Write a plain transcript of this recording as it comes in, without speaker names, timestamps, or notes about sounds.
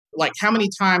Like, how many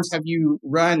times have you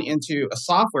run into a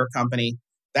software company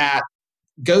that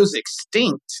goes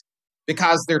extinct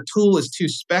because their tool is too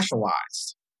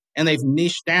specialized and they've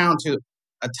niched down to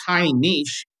a tiny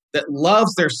niche that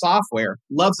loves their software,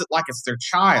 loves it like it's their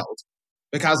child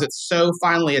because it's so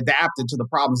finely adapted to the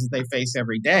problems that they face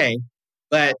every day.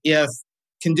 But if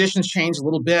conditions change a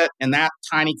little bit and that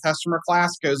tiny customer class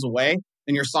goes away,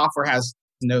 then your software has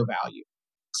no value.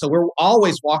 So we're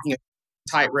always walking a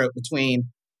tightrope between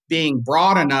being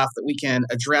broad enough that we can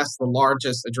address the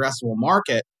largest addressable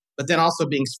market, but then also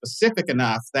being specific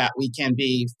enough that we can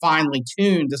be finely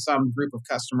tuned to some group of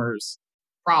customers'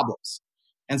 problems.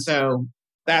 And so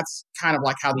that's kind of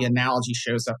like how the analogy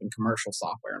shows up in commercial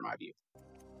software, in my view.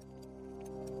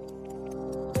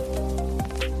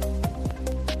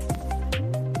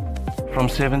 From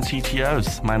 7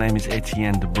 CTOs, my name is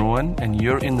Etienne De Bruin, and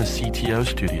you're in the CTO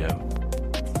studio.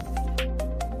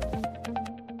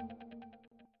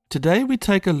 Today we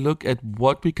take a look at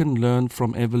what we can learn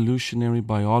from evolutionary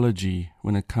biology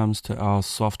when it comes to our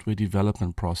software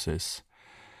development process.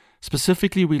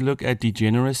 Specifically, we look at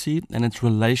degeneracy and its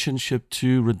relationship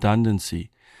to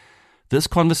redundancy. This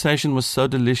conversation was so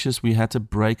delicious we had to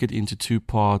break it into 2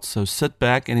 parts, so sit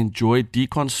back and enjoy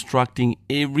deconstructing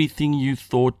everything you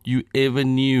thought you ever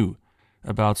knew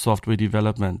about software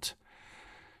development.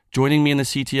 Joining me in the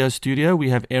CTO studio, we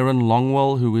have Aaron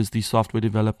Longwell, who is the Software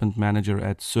Development Manager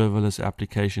at Serverless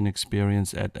Application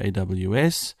Experience at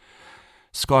AWS.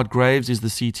 Scott Graves is the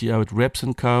CTO at Reps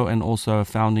 & Co. and also a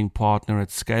founding partner at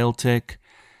ScaleTech.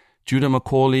 Judah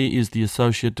McCauley is the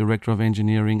Associate Director of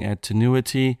Engineering at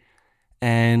Tenuity.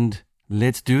 And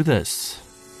let's do this.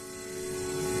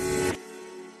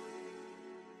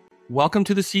 Welcome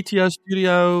to the CTO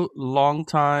studio,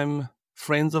 long-time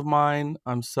friends of mine.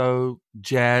 I'm so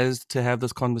jazzed to have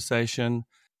this conversation.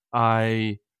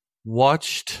 I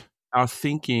watched our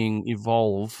thinking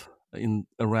evolve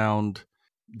around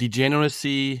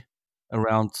degeneracy,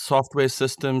 around software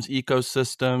systems,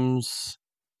 ecosystems,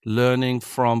 learning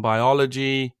from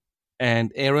biology,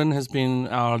 and Aaron has been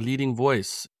our leading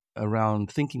voice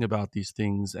around thinking about these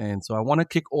things. And so I want to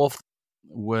kick off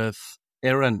with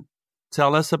Aaron.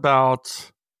 Tell us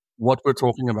about what we're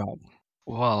talking about.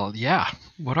 Well, yeah.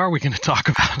 What are we going to talk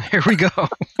about? Here we go.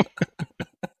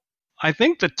 I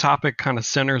think the topic kind of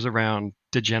centers around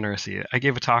degeneracy. I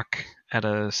gave a talk at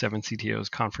a 7 CTOs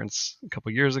conference a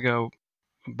couple years ago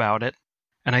about it.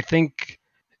 And I think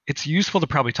it's useful to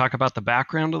probably talk about the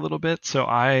background a little bit. So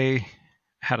I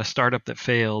had a startup that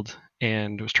failed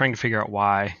and was trying to figure out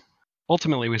why.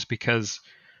 Ultimately, it was because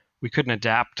we couldn't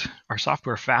adapt our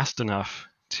software fast enough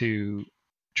to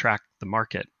track the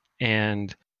market.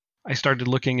 And I started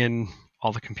looking in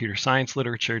all the computer science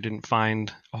literature, didn't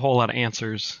find a whole lot of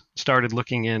answers, started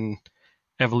looking in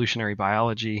evolutionary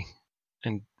biology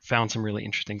and found some really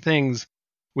interesting things,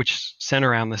 which center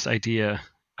around this idea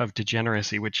of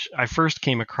degeneracy, which I first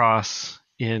came across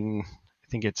in, I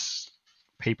think it's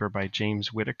a paper by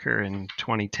James Whitaker in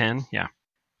 2010. Yeah.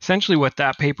 Essentially what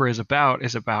that paper is about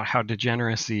how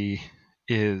degeneracy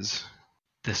is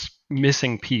this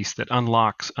missing piece that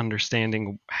unlocks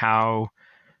understanding how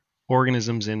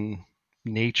organisms in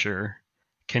nature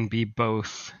can be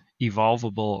both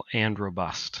evolvable and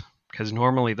robust, because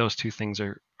normally those two things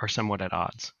are somewhat at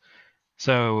odds.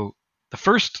 So the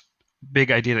first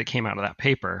big idea that came out of that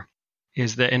paper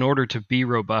is that in order to be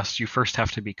robust, you first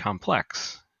have to be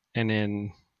complex. And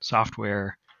in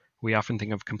software, we often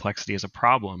think of complexity as a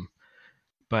problem,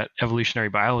 but evolutionary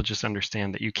biologists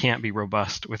understand that you can't be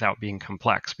robust without being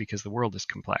complex because the world is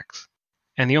complex.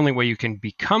 And the only way you can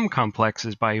become complex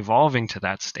is by evolving to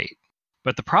that state.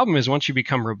 But the problem is once you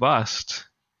become robust,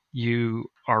 you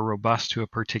are robust to a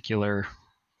particular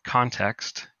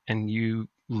context and you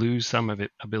lose some of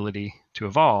its ability to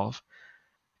evolve.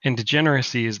 And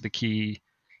degeneracy is the key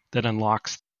that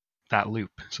unlocks that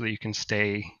loop so that you can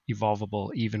stay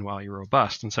evolvable even while you're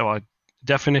robust. And so a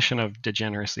definition of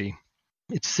degeneracy,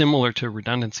 it's similar to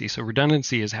redundancy. So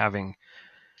redundancy is having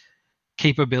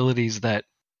capabilities that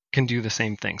can do the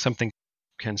same thing. Something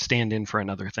can stand in for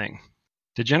another thing.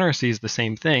 Degeneracy is the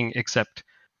same thing, except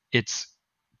it's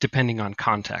depending on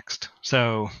context.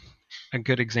 So a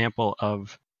good example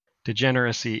of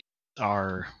degeneracy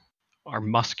are our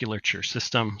musculature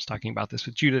system. I was talking about this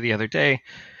with Judah the other day.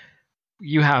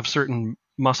 You have certain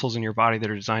muscles in your body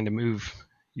that are designed to move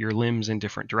your limbs in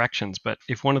different directions. But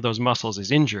if one of those muscles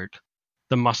is injured,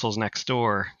 the muscles next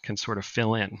door can sort of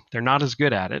fill in. They're not as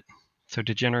good at it. So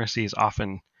degeneracy is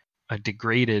often a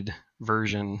degraded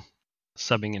version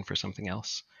subbing in for something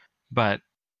else, but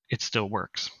it still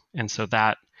works. And so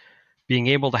that being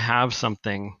able to have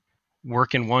something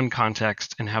work in one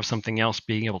context and have something else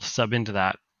being able to sub into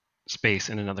that space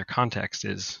in another context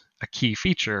is a key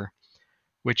feature,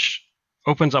 which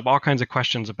opens up all kinds of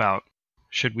questions about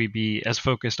should we be as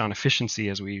focused on efficiency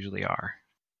as we usually are.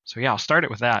 So yeah, I'll start it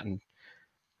with that and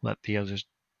let the others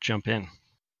jump in.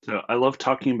 So I love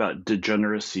talking about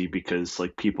degeneracy because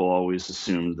like people always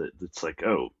assume that it's like,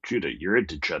 oh, Judah, you're a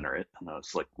degenerate. And I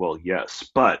was like, well, yes,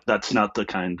 but that's not the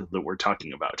kind that we're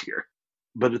talking about here.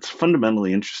 But it's a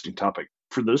fundamentally interesting topic.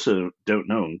 For those who don't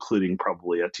know, including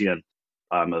probably Etienne,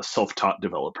 I'm a self-taught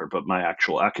developer, but my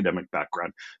actual academic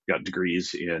background got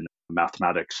degrees in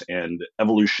mathematics and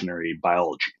evolutionary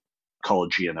biology,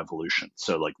 ecology and evolution.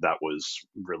 So like that was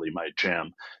really my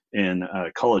jam in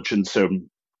college. And so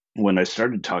when I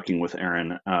started talking with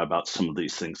Aaron about some of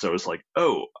these things, I was like,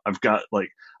 oh, I've got like,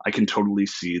 I can totally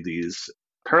see these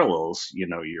parallels,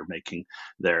 you're making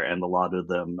there. And a lot of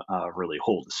them really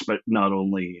hold, but not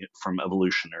only from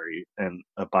evolutionary and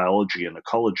biology and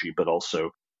ecology, but also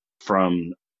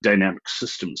from dynamic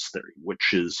systems theory,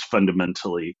 which is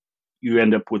fundamentally, you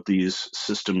end up with these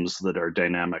systems that are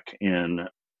dynamic in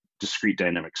discrete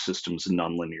dynamic systems and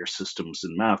nonlinear systems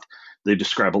in math. They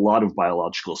describe a lot of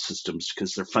biological systems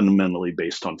because they're fundamentally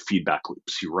based on feedback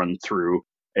loops. You run through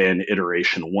an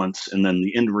iteration once, and then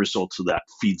the end result of that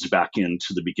feeds back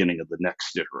into the beginning of the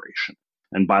next iteration.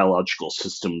 And biological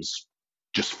systems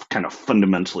just kind of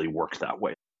fundamentally work that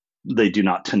way. They do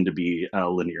not tend to be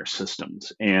linear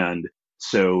systems. And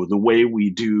so the way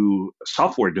we do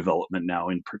software development now,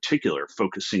 in particular,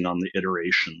 focusing on the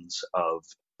iterations of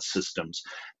systems,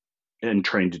 and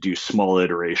trying to do small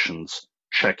iterations,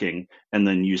 checking, and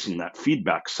then using that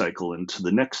feedback cycle into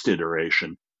the next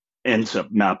iteration ends up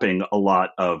mapping a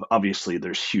lot of, obviously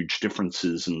there's huge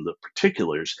differences in the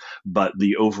particulars, but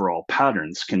the overall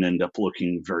patterns can end up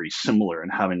looking very similar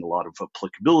and having a lot of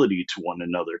applicability to one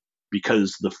another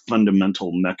because the fundamental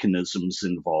mechanisms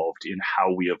involved in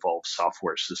how we evolve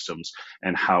software systems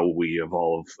and how we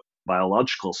evolve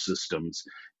biological systems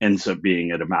ends up being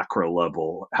at a macro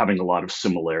level, having a lot of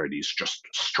similarities just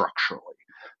structurally.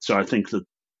 So I think that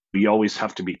we always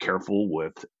have to be careful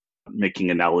with making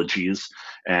analogies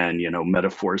and,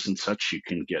 metaphors and such. You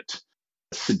can get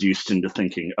seduced into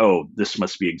thinking, oh, this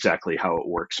must be exactly how it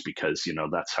works because,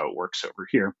 that's how it works over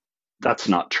here. That's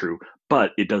not true,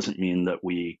 but it doesn't mean that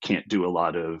we can't do a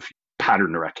lot of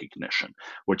pattern recognition,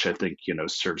 which I think,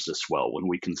 serves us well when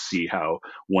we can see how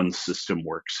one system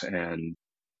works and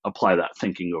apply that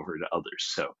thinking over to others.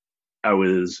 So I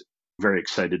was very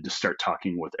excited to start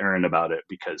talking with Aaron about it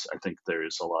because I think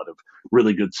there's a lot of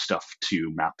really good stuff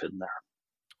to map in there.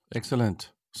 Excellent.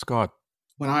 Scott?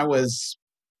 When I was,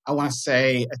 I want to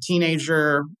say, a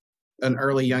teenager, an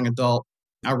early young adult,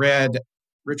 I read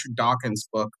Richard Dawkins'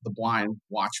 book, The Blind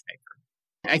Watchmaker.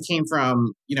 I came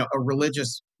from, a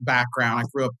religious background. I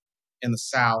grew up in the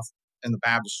South in the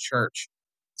Baptist church.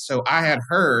 So I had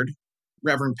heard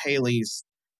Reverend Paley's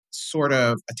sort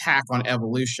of attack on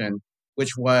evolution,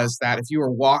 which was that if you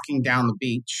were walking down the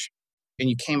beach and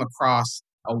you came across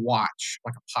a watch,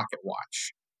 like a pocket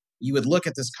watch, you would look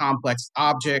at this complex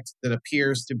object that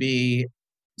appears to be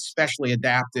specially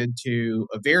adapted to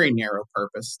a very narrow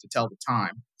purpose to tell the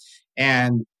time.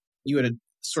 And you would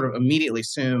sort of immediately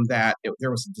assume that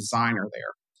there was a designer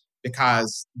there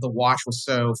because the watch was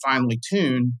so finely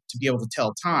tuned to be able to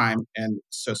tell time and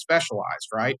so specialized,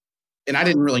 right? And I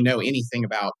didn't really know anything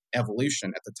about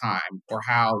evolution at the time or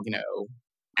how,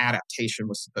 adaptation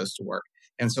was supposed to work.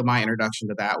 And so my introduction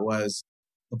to that was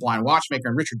The Blind Watchmaker.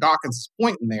 And Richard Dawkins'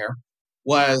 point in there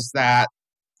was that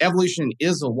evolution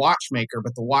is a watchmaker,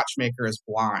 but the watchmaker is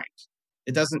blind.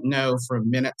 It doesn't know from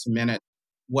minute to minute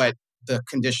what the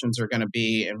conditions are going to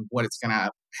be and what it's going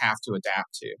to have to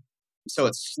adapt to. So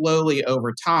it's slowly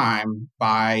over time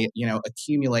by,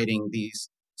 accumulating these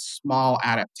small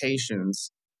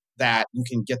adaptations that you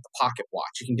can get the pocket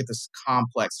watch. You can get this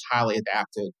complex, highly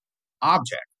adapted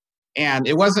object. And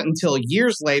it wasn't until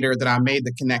years later that I made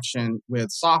the connection with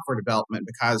software development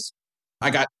because I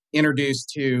got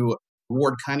introduced to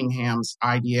Ward Cunningham's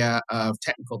idea of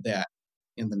technical debt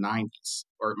in the 90s,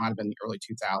 or it might have been the early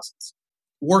 2000s.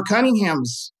 Ward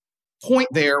Cunningham's point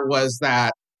there was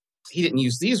that he didn't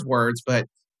use these words, but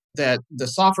that the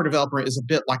software developer is a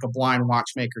bit like a blind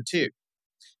watchmaker too,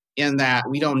 in that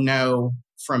we don't know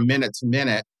from minute to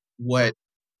minute what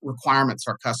requirements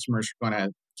our customers are going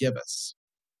to give us.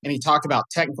 And he talked about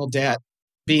technical debt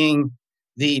being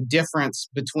the difference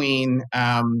between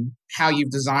how you've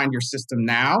designed your system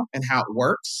now and how it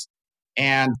works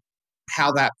and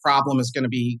how that problem is going to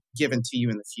be given to you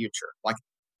in the future, like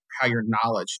how your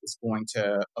knowledge is going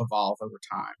to evolve over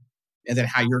time. And then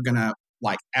how you're going to,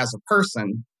 like, as a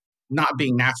person, not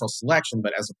being natural selection,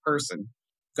 but as a person,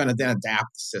 going to then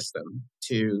adapt the system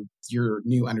to your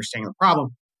new understanding of the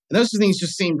problem. And those things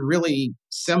just seemed really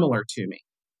similar to me.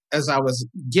 As I was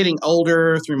getting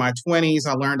older through my 20s,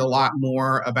 I learned a lot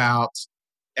more about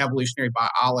evolutionary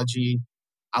biology.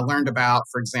 I learned about,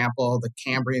 for example, the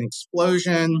Cambrian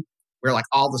explosion, where like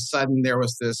all of a sudden there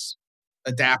was this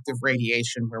adaptive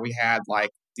radiation where we had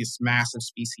like this massive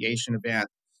speciation event.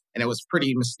 And it was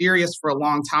pretty mysterious for a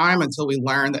long time until we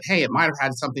learned that, hey, it might have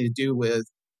had something to do with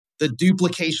the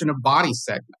duplication of body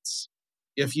segments.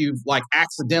 If you've like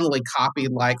accidentally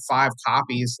copied like 5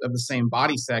 copies of the same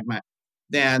body segment,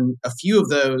 then a few of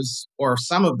those or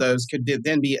some of those could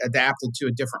then be adapted to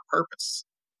a different purpose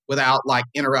without like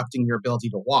interrupting your ability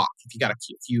to walk if you got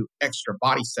a few extra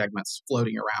body segments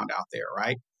floating around out there,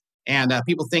 right? And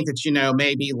people think that,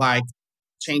 maybe like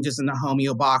changes in the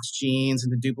homeobox genes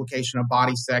and the duplication of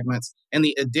body segments and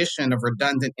the addition of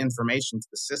redundant information to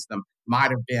the system might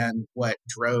have been what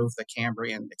drove the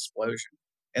Cambrian explosion.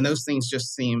 And those things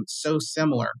just seem so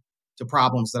similar to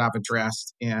problems that I've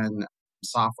addressed in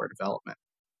software development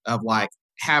of like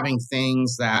having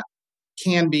things that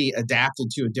can be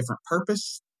adapted to a different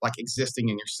purpose, like existing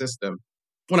in your system.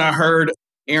 When I heard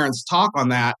Aaron's talk on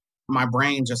that, my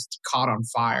brain just caught on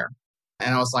fire.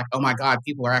 And I was like, oh my God,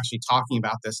 people are actually talking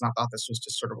about this. And I thought this was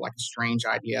just sort of like a strange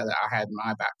idea that I had in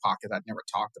my back pocket I'd never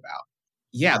talked about.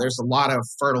 Yeah, there's a lot of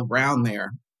fertile ground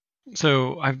there.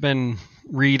 So I've been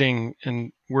reading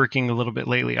and working a little bit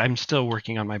lately. I'm still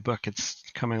working on my book. It's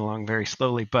coming along very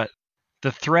slowly. But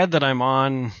the thread that I'm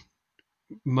on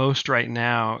most right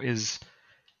now is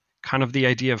kind of the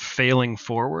idea of failing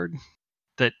forward,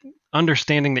 that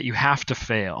understanding that you have to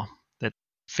fail, that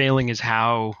failing is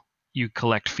how you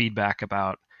collect feedback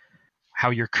about how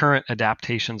your current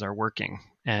adaptations are working.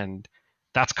 And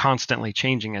that's constantly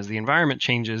changing. As the environment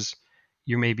changes,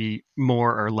 you may be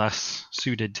more or less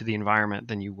suited to the environment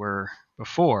than you were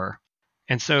before.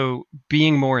 And so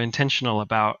being more intentional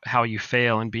about how you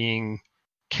fail and being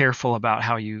careful about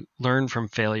how you learn from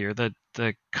failure,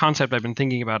 the concept I've been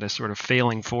thinking about is sort of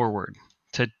failing forward,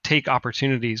 to take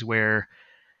opportunities where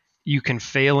you can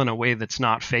fail in a way that's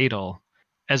not fatal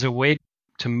as a way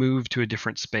to move to a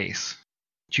different space.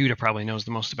 Judah probably knows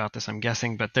the most about this, I'm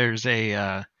guessing, but there's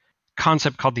a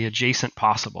concept called the adjacent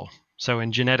possible. So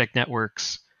in genetic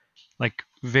networks, like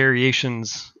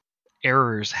variations,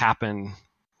 errors happen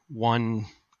one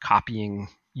copying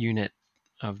unit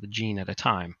of the gene at a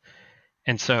time.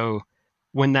 And so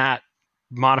when that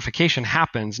modification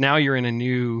happens, now you're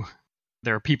in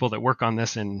there are people that work on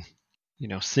this in,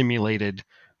 simulated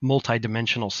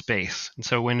multi-dimensional space. And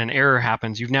so when an error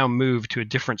happens, you've now moved to a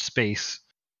different space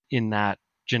in that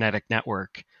genetic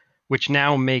network, which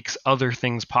now makes other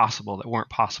things possible that weren't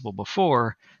possible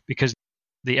before, because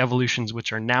the evolutions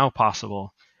which are now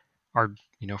possible are,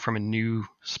 from a new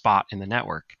spot in the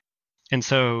network. And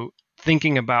so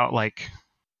thinking about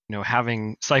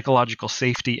having psychological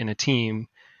safety in a team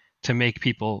to make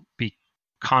people be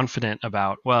confident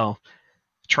about, well,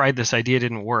 tried this idea,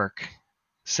 didn't work,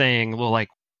 saying, well, like,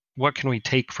 what can we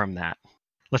take from that?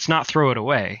 Let's not throw it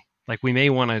away. Like, we may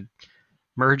want to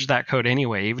merge that code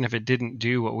anyway, even if it didn't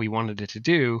do what we wanted it to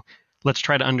do. Let's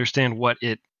try to understand what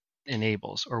it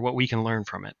enables or what we can learn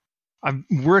from it. I'm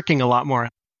working a lot more on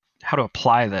how to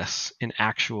apply this in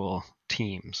actual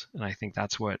teams. And I think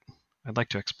that's what I'd like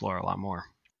to explore a lot more.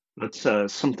 That's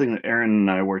something that Aaron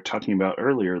and I were talking about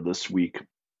earlier this week.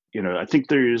 I think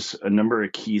there's a number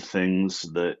of key things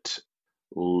that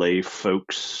lay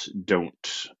folks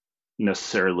don't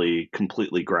necessarily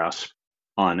completely grasp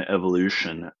on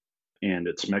evolution and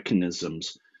its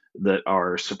mechanisms that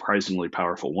are surprisingly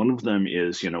powerful. One of them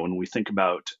is, when we think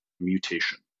about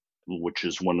mutation, which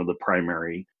is one of the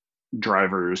primary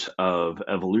drivers of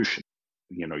evolution.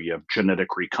 You have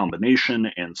genetic recombination,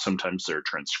 and sometimes there are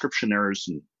transcription errors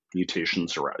and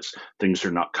mutations arise. Things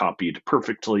are not copied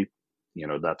perfectly.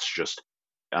 That's just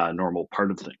a normal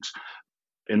part of things.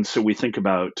 And so we think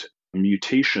about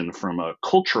mutation from a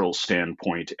cultural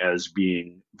standpoint as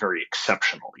being very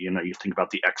exceptional. You think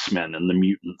about the X-Men and the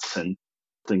mutants and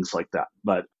things like that.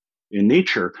 But in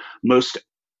nature, most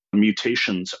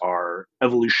mutations are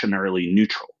evolutionarily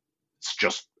neutral. It's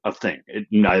just a thing. It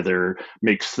neither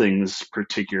makes things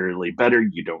particularly better.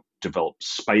 You don't develop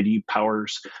spidey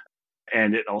powers.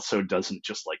 And it also doesn't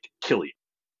just kill you.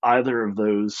 Either of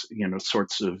those,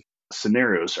 sorts of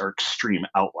scenarios are extreme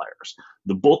outliers.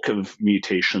 The bulk of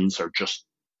mutations are just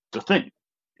a thing.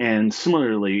 And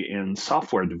similarly in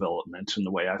software development, and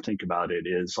the way I think about it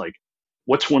is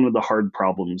what's one of the hard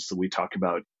problems that we talk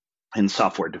about in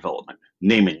software development?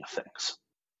 Naming things.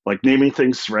 Naming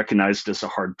things is recognized as a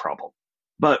hard problem.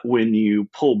 But when you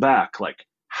pull back, like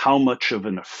how much of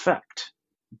an effect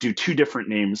do two different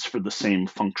names for the same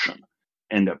function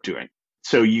end up doing?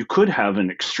 So you could have an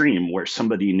extreme where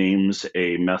somebody names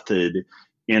a method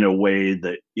in a way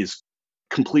that is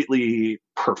completely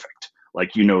perfect.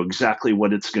 Like you know exactly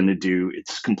what it's going to do.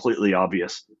 It's completely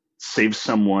obvious. Saves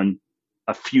someone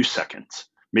a few seconds,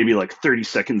 maybe like 30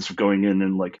 seconds of going in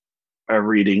and like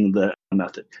reading the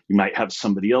method. You might have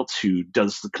somebody else who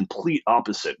does the complete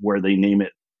opposite, where they name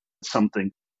it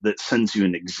something that sends you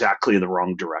in exactly the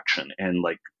wrong direction and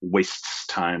like wastes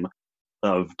time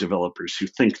of developers who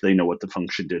think they know what the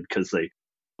function did because they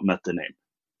met the name.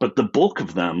 But the bulk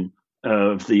of them,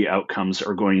 of the outcomes,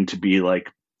 are going to be like,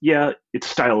 yeah, it's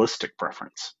stylistic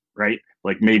preference, right?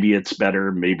 Like maybe it's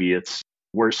better, maybe it's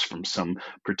worse from some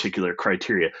particular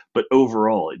criteria. But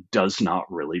overall, it does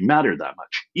not really matter that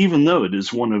much, even though it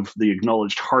is one of the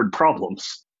acknowledged hard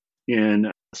problems in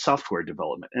software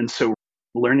development. And so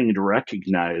learning to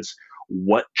recognize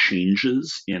what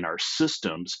changes in our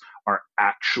systems are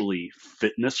actually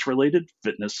fitness related.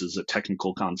 Fitness is a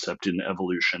technical concept in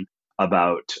evolution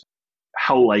about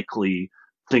how likely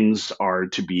things are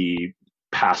to be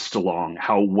passed along,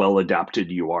 how well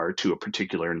adapted you are to a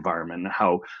particular environment,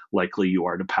 how likely you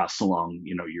are to pass along,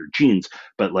 you know, your genes.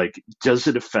 But like, do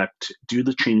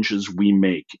the changes we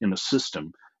make in a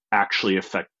system actually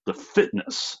affect the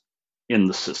fitness in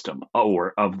the system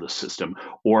or of the system,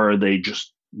 or are they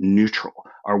just neutral?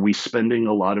 Are we spending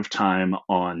a lot of time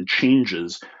on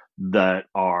changes that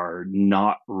are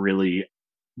not really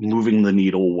moving the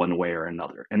needle one way or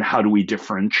another? And how do we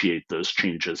differentiate those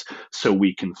changes so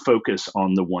we can focus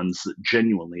on the ones that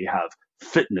genuinely have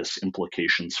fitness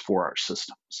implications for our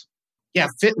systems? Yeah,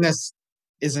 fitness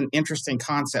is an interesting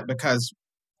concept because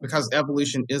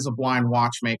evolution is a blind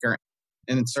watchmaker,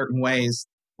 and in certain ways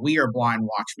we are blind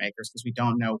watchmakers because we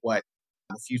don't know what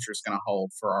the future is going to hold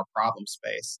for our problem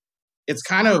space. It's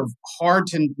kind of hard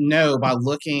to know by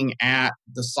looking at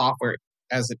the software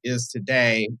as it is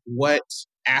today what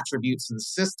attributes of the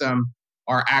system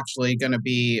are actually going to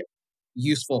be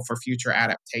useful for future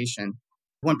adaptation.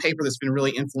 One paper that's been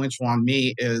really influential on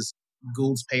me is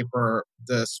Gould's paper,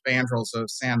 The Spandrels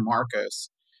of San Marcos,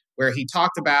 where he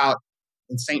talked about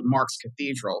in St. Mark's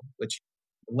Cathedral, which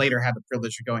later had the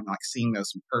privilege of going, like seeing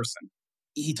those in person.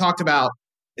 He talked about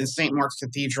in St. Mark's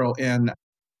Cathedral in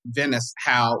Venice,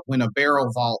 how when a barrel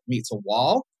vault meets a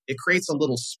wall, it creates a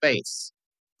little space,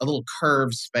 a little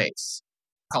curved space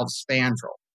called a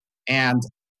spandrel. And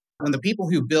when the people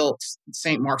who built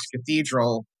St. Mark's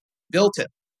Cathedral built it,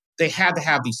 they had to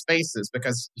have these spaces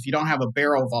because if you don't have a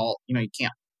barrel vault, you know, you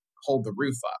can't hold the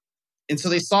roof up. And so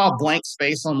they saw a blank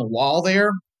space on the wall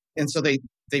there. And so they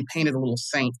painted a little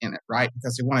saint in it, right?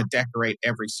 Because they want to decorate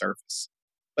every surface.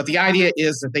 But the idea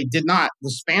is that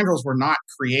the spandrels were not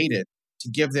created to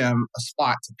give them a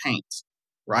spot to paint,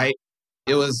 right?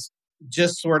 It was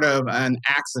just sort of an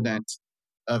accident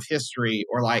of history,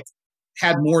 or like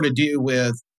had more to do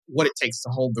with what it takes to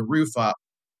hold the roof up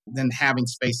than having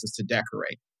spaces to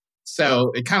decorate.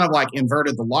 So it kind of like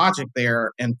inverted the logic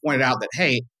there and pointed out that,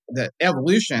 hey, that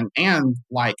evolution and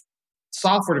like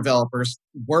software developers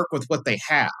work with what they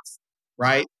have,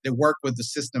 right? They work with the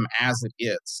system as it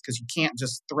is, because you can't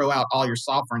just throw out all your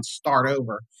software and start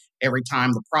over every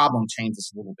time the problem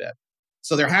changes a little bit.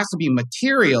 So there has to be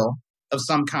material of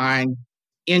some kind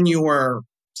in your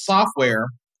software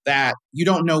that you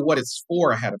don't know what it's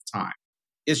for ahead of time.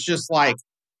 It's just like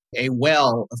a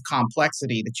well of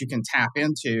complexity that you can tap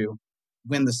into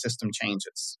when the system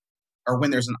changes or when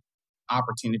there's an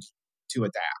opportunity to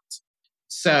adapt.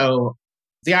 So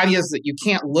the idea is that you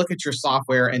can't look at your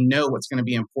software and know what's going to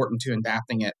be important to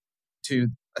adapting it to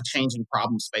a changing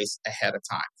problem space ahead of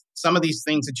time. Some of these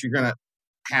things that you're going to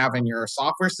have in your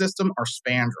software system are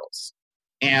spandrels.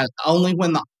 And only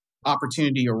when the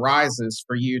opportunity arises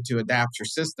for you to adapt your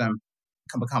system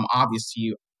can become obvious to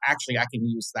you, actually, I can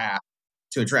use that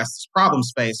to address this problem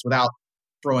space without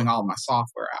throwing all my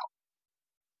software out.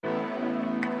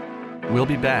 We'll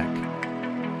be back.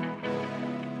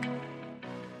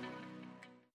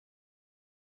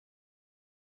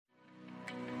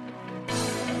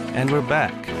 And we're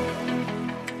back.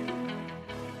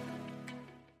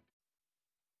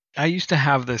 I used to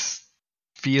have this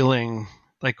feeling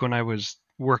like when I was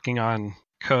working on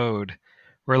code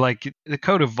where like the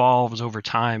code evolves over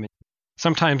time.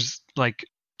 Sometimes like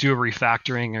do a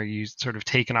refactoring, or you sort of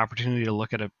take an opportunity to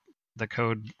look at the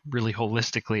code really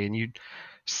holistically, and you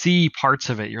see parts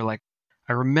of it. You're like,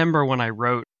 I remember when I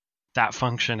wrote that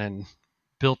function and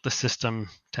built the system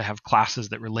to have classes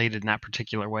that related in that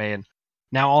particular way. And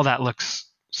now all that looks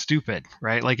stupid,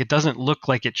 right? Like it doesn't look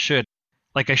like it should.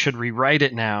 like I should rewrite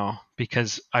it now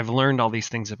because I've learned all these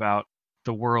things about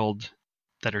the world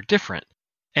that are different.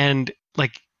 And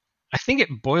like, I think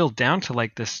it boiled down to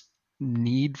like this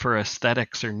need for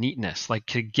aesthetics or neatness, like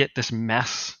to get this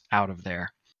mess out of there.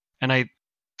 And I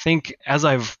think as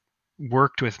I've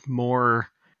worked with more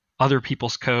other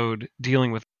people's code,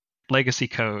 dealing with legacy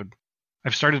code,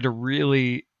 I've started to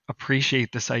really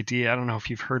appreciate this idea. I don't know if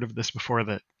you've heard of this before,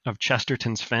 that of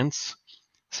Chesterton's fence.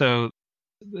 So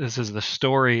this is the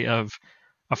story of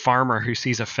a farmer who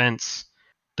sees a fence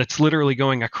that's literally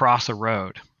going across a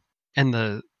road. And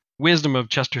the wisdom of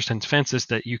Chesterton's fence is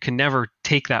that you can never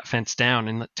take that fence down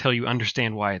until you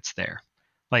understand why it's there.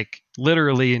 Like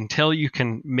literally until you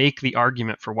can make the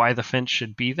argument for why the fence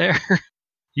should be there,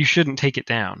 you shouldn't take it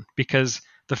down, because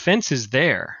the fence is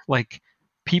there. Like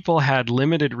people had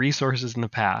limited resources in the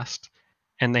past,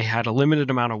 and they had a limited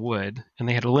amount of wood, and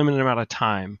they had a limited amount of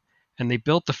time, and they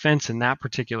built the fence in that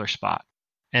particular spot.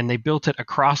 And they built it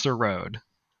across a road,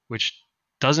 which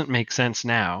doesn't make sense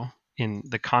now in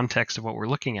the context of what we're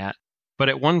looking at. But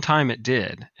at one time it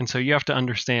did. And so you have to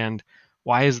understand,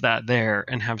 why is that there,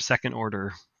 and have second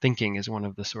order thinking is one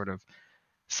of the sort of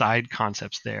side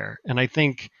concepts there. And I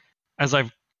think as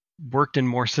I've worked in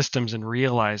more systems and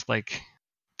realized like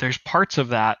there's parts of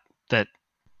that that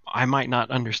I might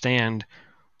not understand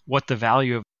what the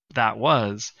value of that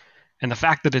was. And the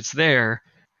fact that it's there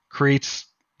creates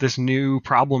this new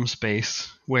problem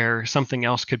space where something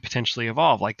else could potentially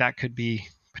evolve. Like that could be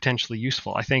potentially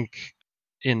useful. I think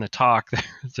in the talk,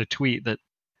 there's a tweet that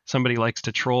somebody likes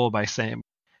to troll by saying,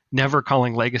 never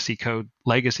calling legacy code,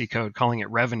 calling it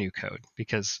revenue code,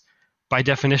 because by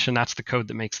definition, that's the code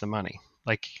that makes the money.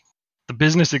 Like the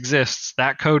business exists.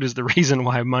 That code is the reason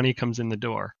why money comes in the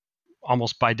door,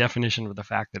 almost by definition of the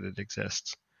fact that it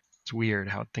exists. It's weird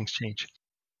how things change.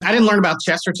 I didn't learn about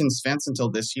Chesterton's fence until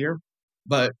this year,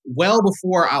 but well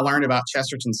before I learned about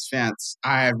Chesterton's fence,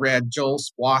 I read Joel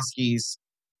Spolsky's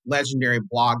legendary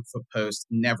blog post,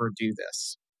 Never Do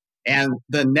This. And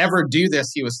the never do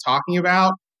this he was talking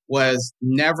about was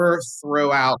never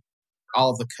throw out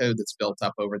all of the code that's built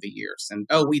up over the years. And,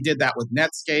 we did that with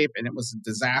Netscape and it was a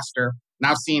disaster. And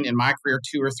I've seen in my career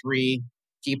 2 or 3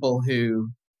 people who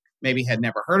maybe had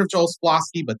never heard of Joel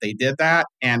Spolsky, but they did that.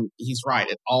 And he's right,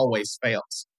 it always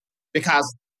fails.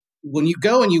 Because when you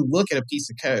go and you look at a piece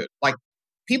of code, like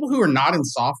people who are not in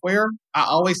software, I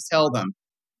always tell them,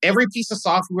 every piece of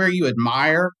software you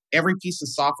admire, every piece of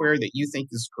software that you think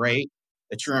is great,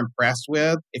 that you're impressed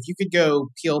with, if you could go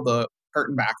peel the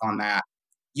curtain back on that,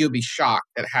 you'll be shocked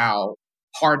at how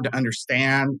hard to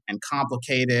understand and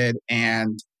complicated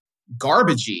and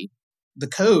garbagey the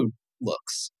code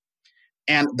looks.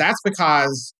 And that's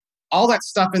because all that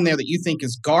stuff in there that you think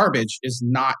is garbage is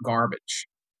not garbage.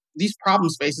 These problem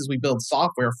spaces we build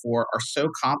software for are so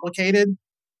complicated.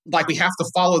 Like we have to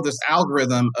follow this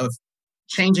algorithm of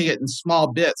changing it in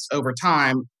small bits over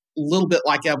time, a little bit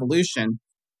like evolution.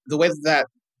 The way that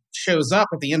shows up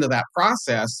at the end of that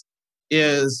process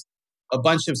is a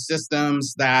bunch of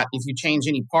systems that if you change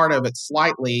any part of it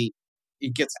slightly,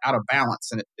 it gets out of balance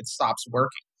and it stops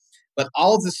working. But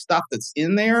all of the stuff that's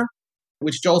in there,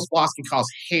 which Joel Spolsky calls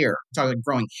hair, talking about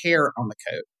growing hair on the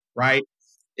code, right,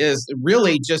 is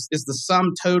really just is the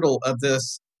sum total of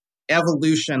this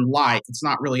evolution-like, it's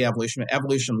not really evolution, but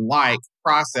evolution-like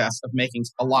process of making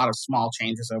a lot of small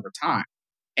changes over time.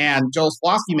 And Joel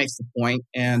Spolsky makes the point,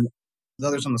 and the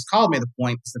others on this call made the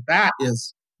point, is that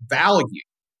is value.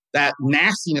 That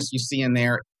nastiness you see in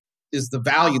there is the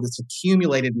value that's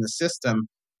accumulated in the system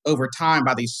over time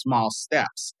by these small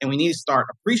steps. And we need to start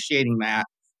appreciating that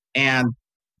and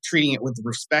treating it with the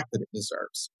respect that it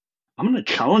deserves. I'm going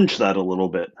to challenge that a little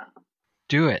bit.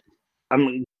 Do it.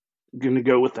 I'm going to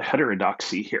go with the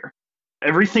heterodoxy here.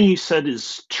 Everything you said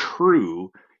is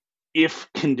true if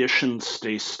conditions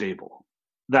stay stable.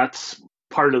 That's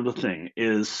part of the thing.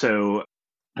 Is so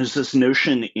there's this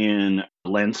notion in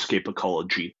landscape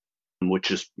ecology,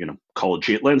 which is,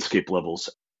 ecology at landscape levels,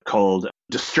 called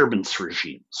disturbance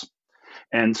regimes.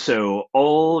 And so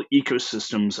all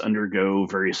ecosystems undergo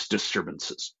various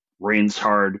disturbances. Rain's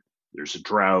hard, there's a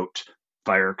drought,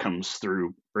 fire comes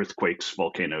through, earthquakes,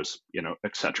 volcanoes,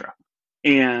 etc.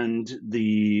 And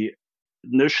the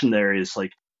notion there is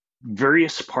like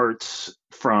various parts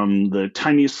from the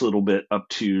tiniest little bit up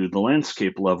to the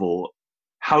landscape level,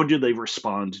 how do they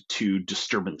respond to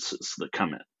disturbances that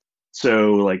come in?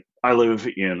 So like I live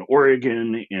in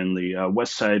Oregon in the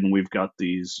west side, and we've got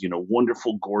these,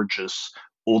 wonderful, gorgeous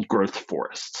old growth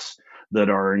forests that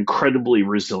are incredibly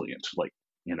resilient. Like,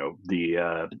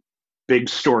 the big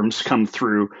storms come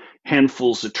through,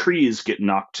 handfuls of trees get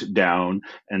knocked down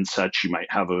and such. You might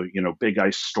have a, big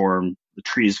ice storm, the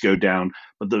trees go down,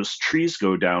 but those trees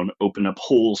go down, open up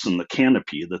holes in the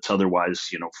canopy that's otherwise,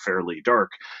 fairly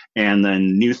dark. And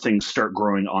then new things start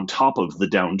growing on top of the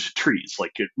downed trees.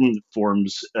 Like it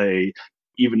forms a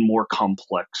even more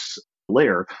complex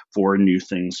layer for new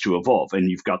things to evolve. And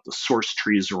you've got the source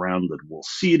trees around that will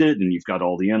seed it, and you've got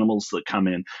all the animals that come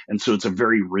in. And so it's a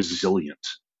very resilient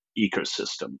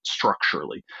ecosystem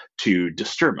structurally to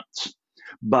disturbance.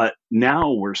 But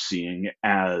now we're seeing,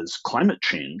 as climate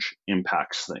change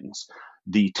impacts things,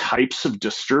 the types of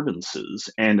disturbances,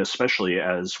 and especially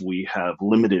as we have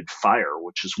limited fire,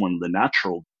 which is one of the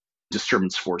natural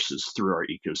disturbance forces through our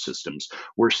ecosystems,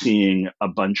 we're seeing a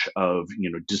bunch of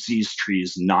diseased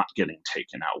trees not getting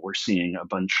taken out. We're seeing a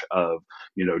bunch of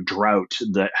drought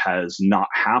that has not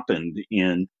happened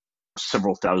in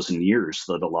several thousand years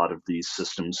that a lot of these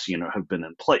systems have been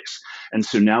in place. And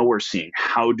so now we're seeing,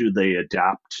 how do they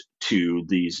adapt to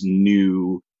these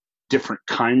new different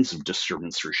kinds of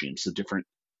disturbance regimes, the different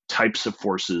types of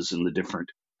forces and the different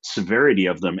severity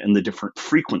of them and the different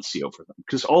frequency over them.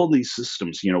 Because all these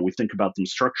systems, we think about them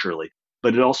structurally,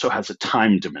 but it also has a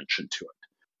time dimension to it.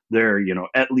 They're,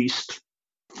 at least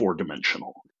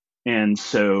 4-dimensional. And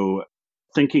so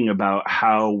thinking about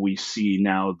how we see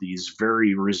now these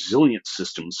very resilient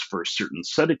systems for a certain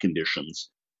set of conditions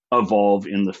evolve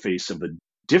in the face of a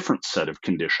different set of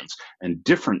conditions and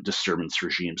different disturbance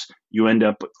regimes, you end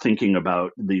up thinking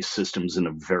about these systems in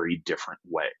a very different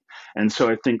way. And so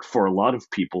I think for a lot of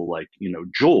people like,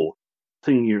 Joel, the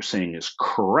thing you're saying is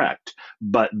correct.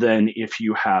 But then if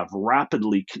you have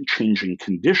rapidly changing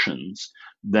conditions,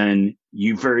 then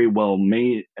you very well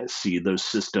may see those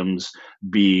systems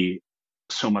be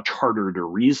so much harder to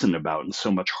reason about and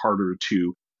so much harder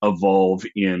to evolve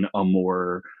in a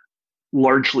more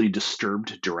largely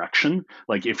disturbed direction.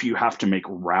 Like if you have to make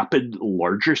rapid,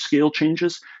 larger scale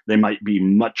changes, they might be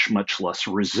much, much less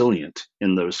resilient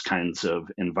in those kinds of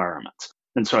environments.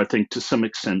 And so I think to some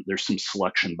extent, there's some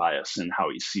selection bias in how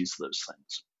he sees those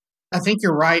things. I think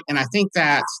you're right. And I think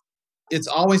that it's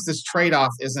always this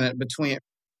trade-off, isn't it, between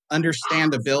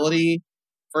understandability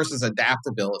versus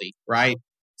adaptability, right?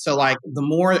 So like the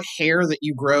more hair that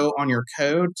you grow on your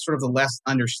code, sort of the less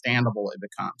understandable it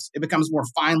becomes. It becomes more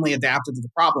finely adapted to the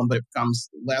problem, but it becomes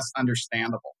less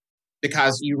understandable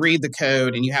because you read the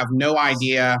code and you have no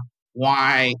idea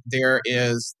why there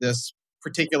is this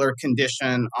particular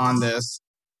condition on this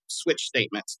switch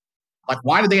statement. Like,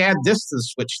 why did they add this to the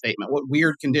switch statement? What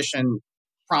weird condition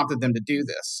prompted them to do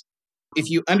this? If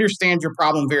you understand your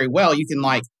problem very well, you can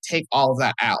take all of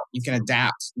that out. You can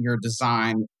adapt your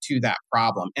design to that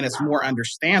problem and it's more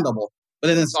understandable, but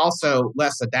then it's also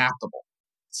less adaptable.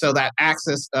 So that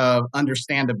axis of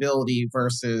understandability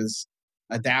versus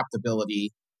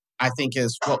adaptability, I think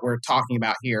is what we're talking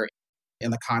about here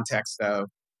in the context of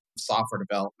software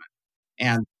development.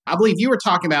 And I believe you were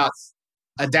talking about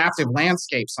adaptive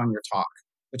landscapes on your talk,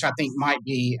 which I think might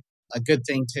be a good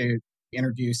thing to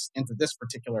introduce into this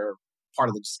particular part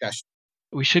of the discussion.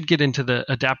 We should get into the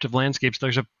adaptive landscapes.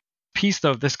 There's a piece,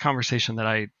 though, of this conversation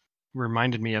that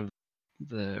reminded me of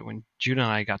when Judah and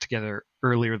I got together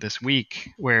earlier this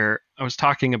week, where I was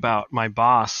talking about my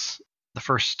boss, the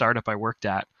first startup I worked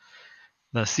at.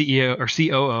 The CEO or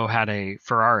COO had a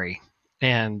Ferrari,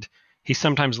 and he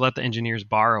sometimes let the engineers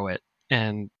borrow it.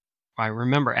 And I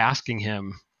remember asking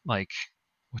him,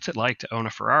 what's it like to own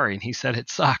a Ferrari? And he said, it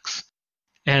sucks.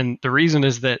 And the reason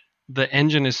is that the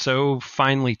engine is so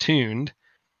finely tuned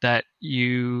that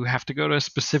you have to go to a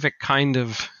specific kind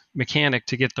of mechanic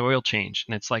to get the oil changed.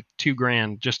 And it's like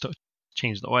 $2,000 just to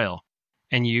change the oil.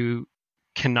 And you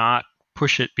cannot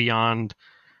push it beyond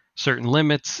certain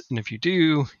limits. And if you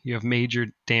do, you have major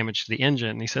damage to the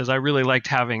engine. And he says, I really liked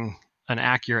having an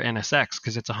Acura NSX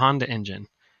because it's a Honda engine.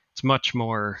 It's much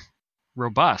more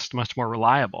robust, much more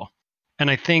reliable. And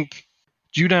I think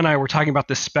Judah and I were talking about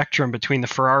this spectrum between the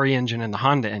Ferrari engine and the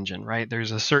Honda engine, right?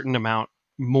 There's a certain amount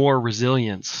more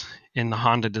resilience in the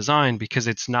Honda design because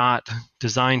it's not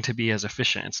designed to be as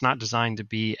efficient. It's not designed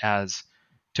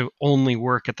to only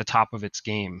work at the top of its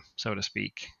game, so to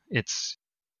speak. It's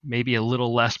maybe a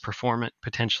little less performant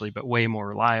potentially, but way more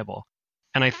reliable.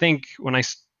 And I think when I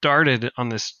started on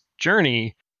this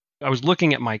journey, I was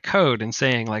looking at my code and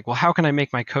saying well, how can I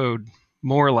make my code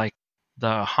more like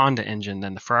the Honda engine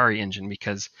than the Ferrari engine,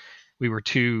 because we were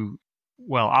too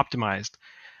well optimized.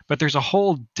 But there's a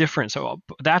whole different, so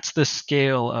that's the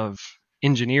scale of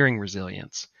engineering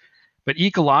resilience. But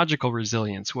ecological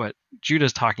resilience, what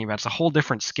Judah's talking about, it's a whole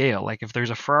different scale. Like if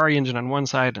there's a Ferrari engine on one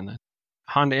side and a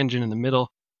Honda engine in the middle,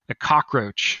 a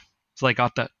cockroach is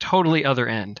at the totally other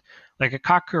end. Like a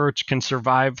cockroach can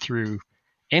survive through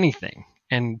anything.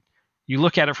 And you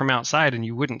look at it from outside and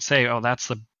you wouldn't say, oh, that's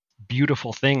the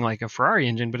beautiful thing like a Ferrari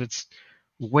engine, but it's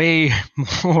way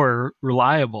more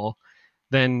reliable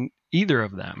than either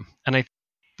of them. And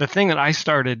the thing that I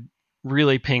started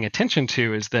really paying attention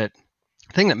to is that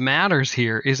the thing that matters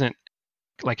here isn't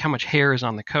like how much hair is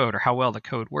on the code or how well the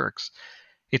code works.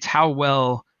 It's how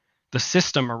well the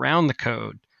system around the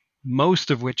code,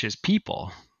 most of which is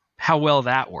people, how well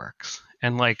that works.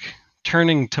 And like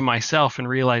turning to myself and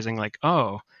realizing like,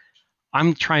 oh,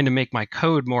 I'm trying to make my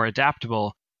code more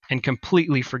adaptable and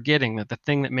completely forgetting that the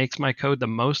thing that makes my code the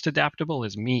most adaptable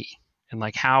is me and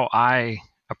like how I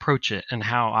approach it and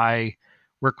how I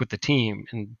work with the team,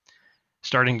 and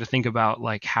starting to think about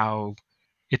like how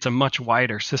it's a much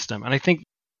wider system. And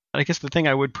I guess the thing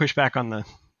I would push back on the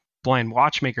blind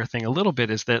watchmaker thing a little bit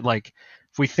is that like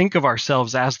if we think of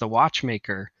ourselves as the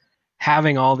watchmaker,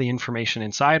 having all the information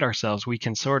inside ourselves, we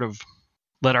can sort of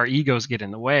let our egos get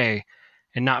in the way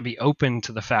and not be open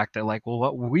to the fact that like, well,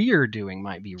 what we're doing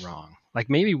might be wrong. Like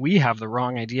maybe we have the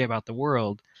wrong idea about the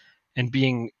world, and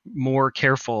being more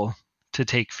careful to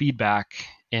take feedback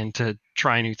and to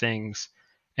try new things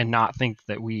and not think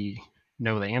that we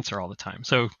know the answer all the time.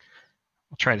 So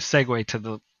I'll try to segue to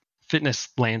the fitness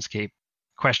landscape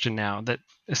question now, that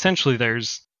essentially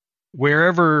there's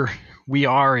wherever we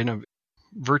are in a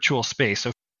virtual space.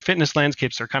 So fitness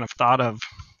landscapes are kind of thought of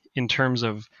in terms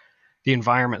of the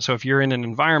environment. So if you're in an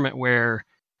environment where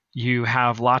you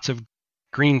have lots of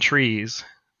green trees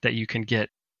that you can get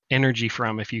energy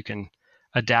from if you can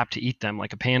adapt to eat them,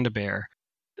 like a panda bear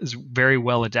is very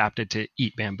well adapted to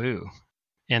eat bamboo.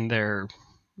 And their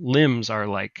limbs are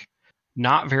like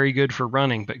not very good for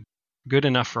running, but good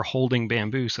enough for holding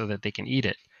bamboo so that they can eat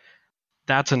it.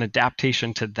 That's an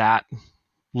adaptation to that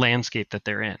landscape that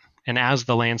they're in. And as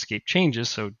the landscape changes,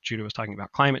 so Judah was talking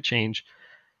about climate change,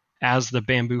 as the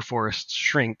bamboo forests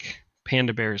shrink,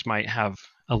 panda bears might have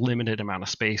a limited amount of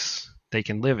space they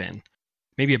can live in.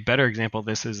 Maybe a better example of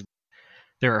this is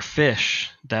there are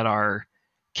fish that are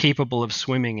capable of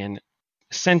swimming in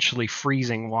essentially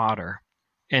freezing water.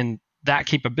 And that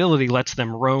capability lets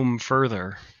them roam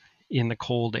further in the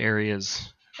cold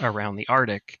areas around the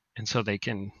Arctic. And so they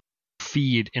can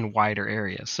feed in wider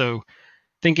areas. So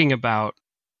thinking about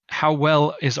how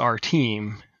well is our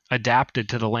team adapted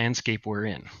to the landscape we're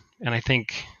in. And I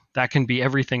think that can be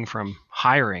everything from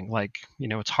hiring, like,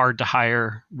 it's hard to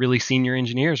hire really senior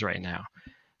engineers right now.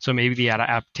 So maybe the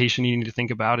adaptation you need to think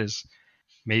about is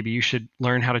maybe you should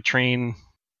learn how to train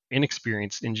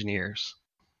inexperienced engineers.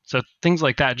 So things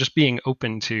like that, just being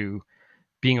open to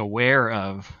being aware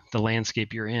of the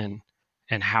landscape you're in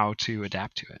and how to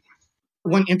adapt to it.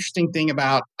 One interesting thing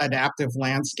about adaptive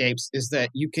landscapes is that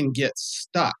you can get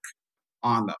stuck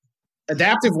on them.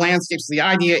 Adaptive landscapes, the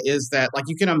idea is that, like,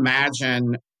 you can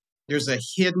imagine there's a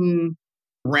hidden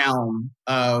realm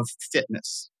of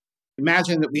fitness.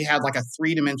 Imagine that we had like a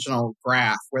three-dimensional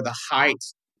graph where the height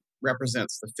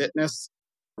represents the fitness,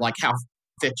 like how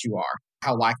fit you are,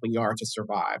 how likely you are to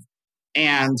survive.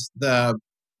 And the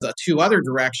two other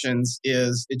directions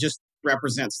is it just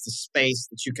represents the space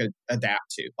that you could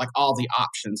adapt to, like all the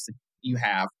options that you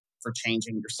have for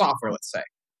changing your software, let's say.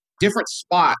 Different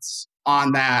spots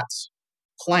on that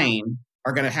plane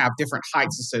are going to have different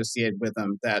heights associated with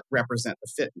them that represent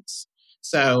the fitness.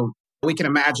 So we can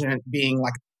imagine it being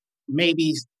like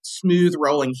maybe smooth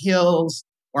rolling hills,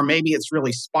 or maybe it's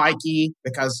really spiky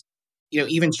because,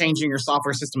 even changing your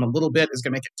software system a little bit is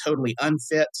going to make it totally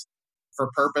unfit for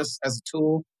purpose as a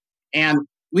tool. And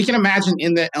we can imagine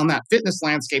on that fitness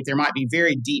landscape, there might be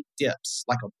very deep dips,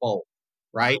 like a bowl,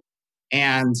 right?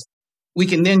 And we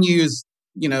can then use,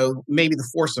 maybe the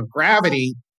force of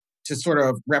gravity to sort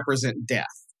of represent death.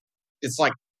 It's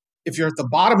like if you're at the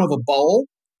bottom of a bowl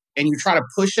and you try to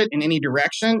push it in any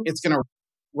direction, it's going to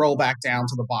roll back down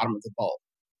to the bottom of the bowl.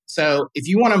 So if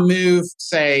you want to move,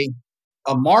 say,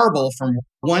 a marble from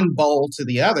one bowl to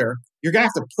the other, you're going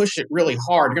to have to push it really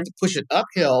hard. You're going to have to push it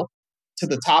uphill to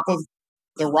the top of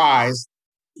the rise,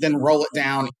 then roll it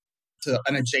down to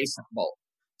an adjacent bowl.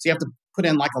 So you have to put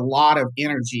in like a lot of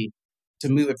energy to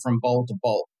move it from bowl to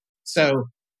bowl. So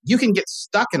you can get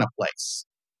stuck in a place.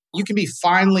 You can be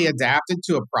finely adapted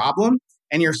to a problem,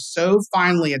 and you're so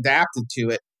finely adapted to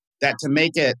it that to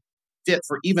make it fit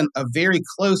for even a very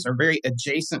close or very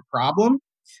adjacent problem,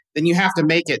 then you have to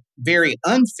make it very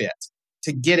unfit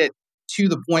to get it to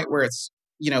the point where it's,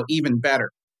 even better.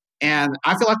 And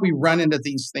I feel like we run into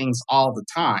these things all the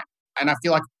time. And I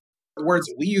feel like the words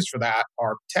that we use for that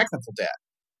are technical debt,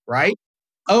 right?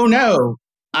 Oh no,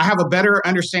 I have a better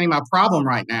understanding of my problem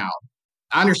right now.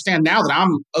 I understand now that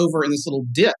I'm over in this little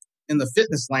dip in the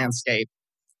fitness landscape.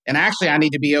 And actually, I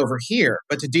need to be over here.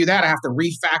 But to do that, I have to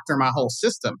refactor my whole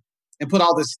system and put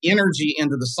all this energy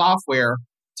into the software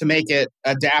to make it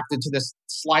adapted to this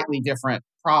slightly different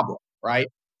problem, right?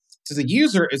 To the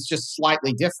user, it's just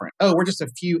slightly different. Oh, we're just a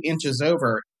few inches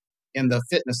over in the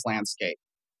fitness landscape.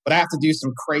 But I have to do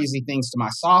some crazy things to my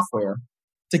software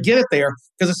to get it there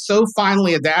because it's so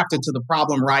finely adapted to the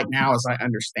problem right now as I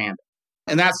understand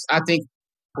it. And that's, I think,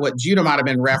 what Judah might have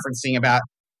been referencing about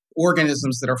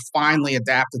organisms that are finely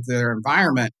adapted to their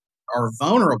environment are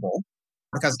vulnerable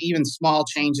because even small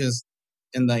changes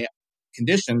in the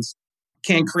conditions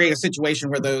can create a situation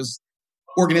where those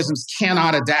organisms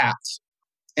cannot adapt.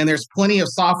 And there's plenty of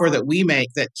software that we make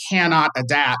that cannot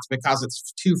adapt because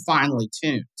it's too finely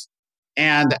tuned.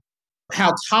 And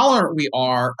how tolerant we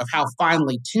are of how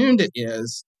finely tuned it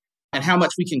is and how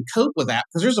much we can cope with that,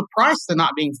 because there's a price to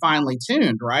not being finely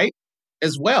tuned, right?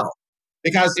 As well.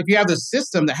 Because if you have this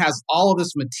system that has all of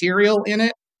this material in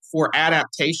it for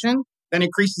adaptation, then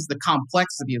increases the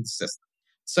complexity of the system.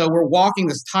 So we're walking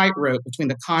this tightrope between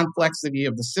the complexity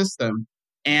of the system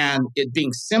and it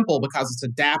being simple because it's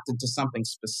adapted to something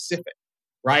specific,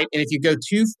 right? And if you go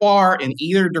too far in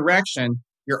either direction,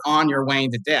 you're on your way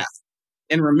to death.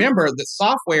 And remember that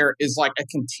software is like a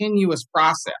continuous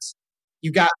process.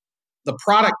 You've got the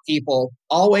product people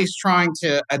always trying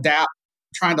to adapt,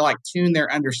 trying to like tune their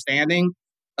understanding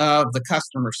of the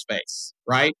customer space,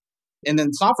 right? And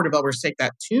then software developers take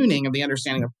that tuning of the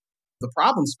understanding of the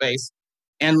problem space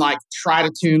and like try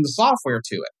to tune the software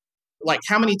to it. Like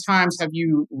how many times have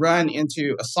you run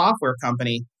into a software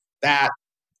company that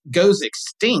goes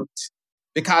extinct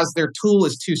because their tool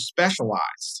is too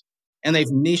specialized and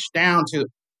they've niched down to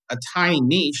a tiny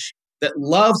niche that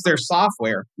loves their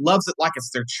software, loves it like it's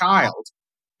their child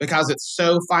because it's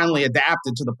so finely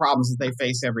adapted to the problems that they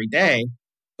face every day.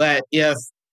 But if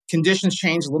conditions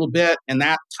change a little bit and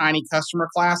that tiny customer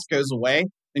class goes away,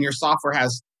 then your software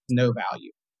has no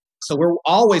value. So we're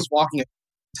always walking a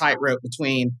tightrope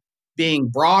between being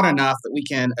broad enough that we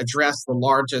can address the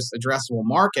largest addressable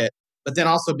market, but then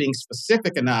also being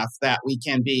specific enough that we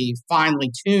can be finely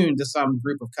tuned to some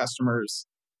group of customers'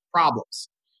 problems.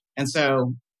 And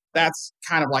so that's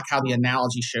kind of like how the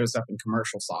analogy shows up in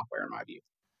commercial software, in my view.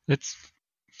 It's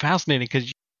fascinating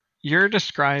because you're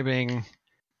describing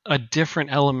a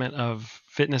different element of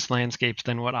fitness landscapes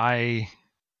than what I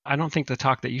don't think the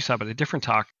talk that you saw, but a different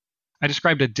talk. I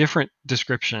described a different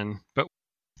description, but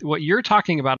what you're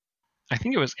talking about, I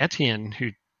think it was Etienne who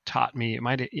taught me, it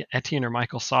might Etienne or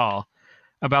Michael Saul,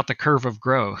 about the curve of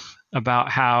growth, about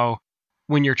how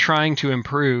when you're trying to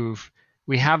improve,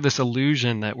 we have this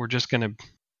illusion that we're just going to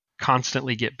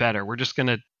constantly get better. We're just going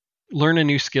to learn a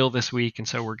new skill this week. And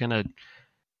so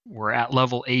we're at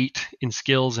level 8 in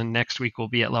skills and next week we'll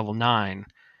be at level 9.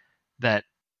 That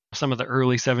some of the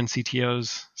early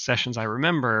 7CTOs sessions I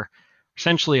remember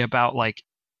essentially about like,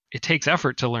 it takes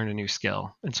effort to learn a new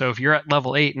skill. And so if you're at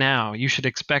level 8 now, you should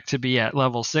expect to be at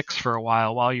level 6 for a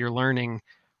while you're learning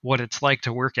what it's like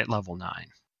to work at level 9.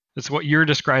 That's what you're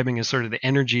describing as sort of the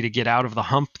energy to get out of the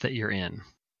hump that you're in.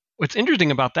 What's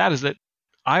interesting about that is that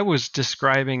I was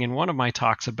describing in one of my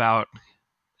talks about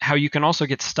how you can also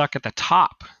get stuck at the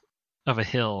top of a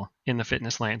hill in the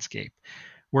fitness landscape,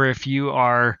 where if you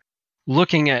are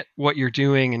looking at what you're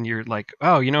doing and you're like,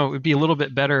 oh, it would be a little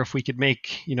bit better if we could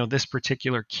make, this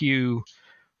particular queue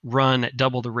run at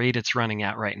double the rate it's running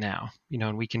at right now,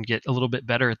 and we can get a little bit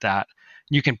better at that.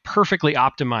 You can perfectly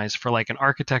optimize for like an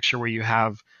architecture where you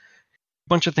have a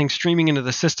bunch of things streaming into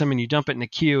the system and you dump it in a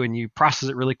queue and you process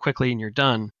it really quickly and you're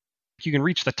done. You can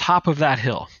reach the top of that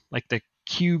hill, like the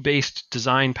queue-based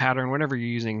design pattern, whatever you're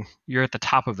using, you're at the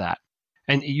top of that.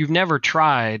 And you've never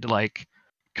tried like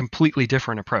completely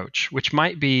different approach, which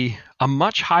might be a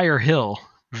much higher hill,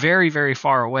 very, very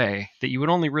far away, that you would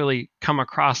only really come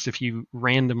across if you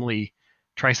randomly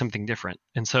try something different.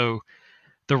 And so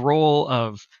the role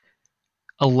of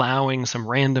allowing some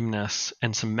randomness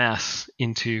and some mess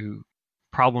into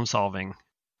problem solving,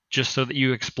 just so that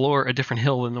you explore a different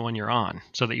hill than the one you're on,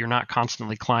 so that you're not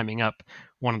constantly climbing up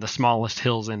one of the smallest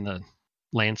hills in the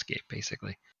landscape,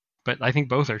 basically. But I think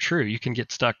both are true. You can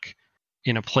get stuck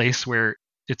in a place where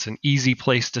it's an easy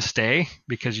place to stay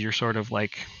because you're sort of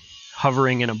like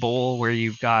hovering in a bowl where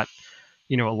you've got,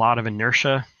 a lot of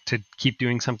inertia to keep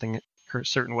doing something a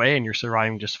certain way and you're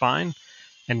surviving just fine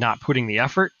and not putting the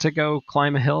effort to go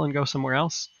climb a hill and go somewhere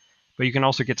else. But you can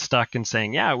also get stuck in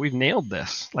saying, yeah, we've nailed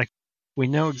this. Like we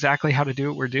know exactly how to do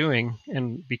what we're doing.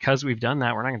 And because we've done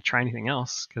that, we're not going to try anything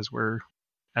else because we're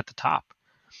at the top.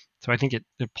 So I think it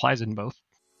applies in both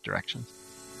directions.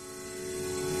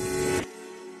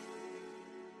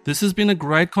 This has been a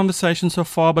great conversation so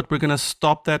far, but we're going to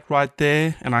stop that right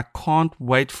there. And I can't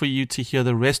wait for you to hear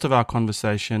the rest of our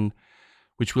conversation,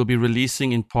 which we'll be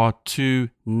releasing in part 2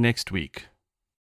 next week.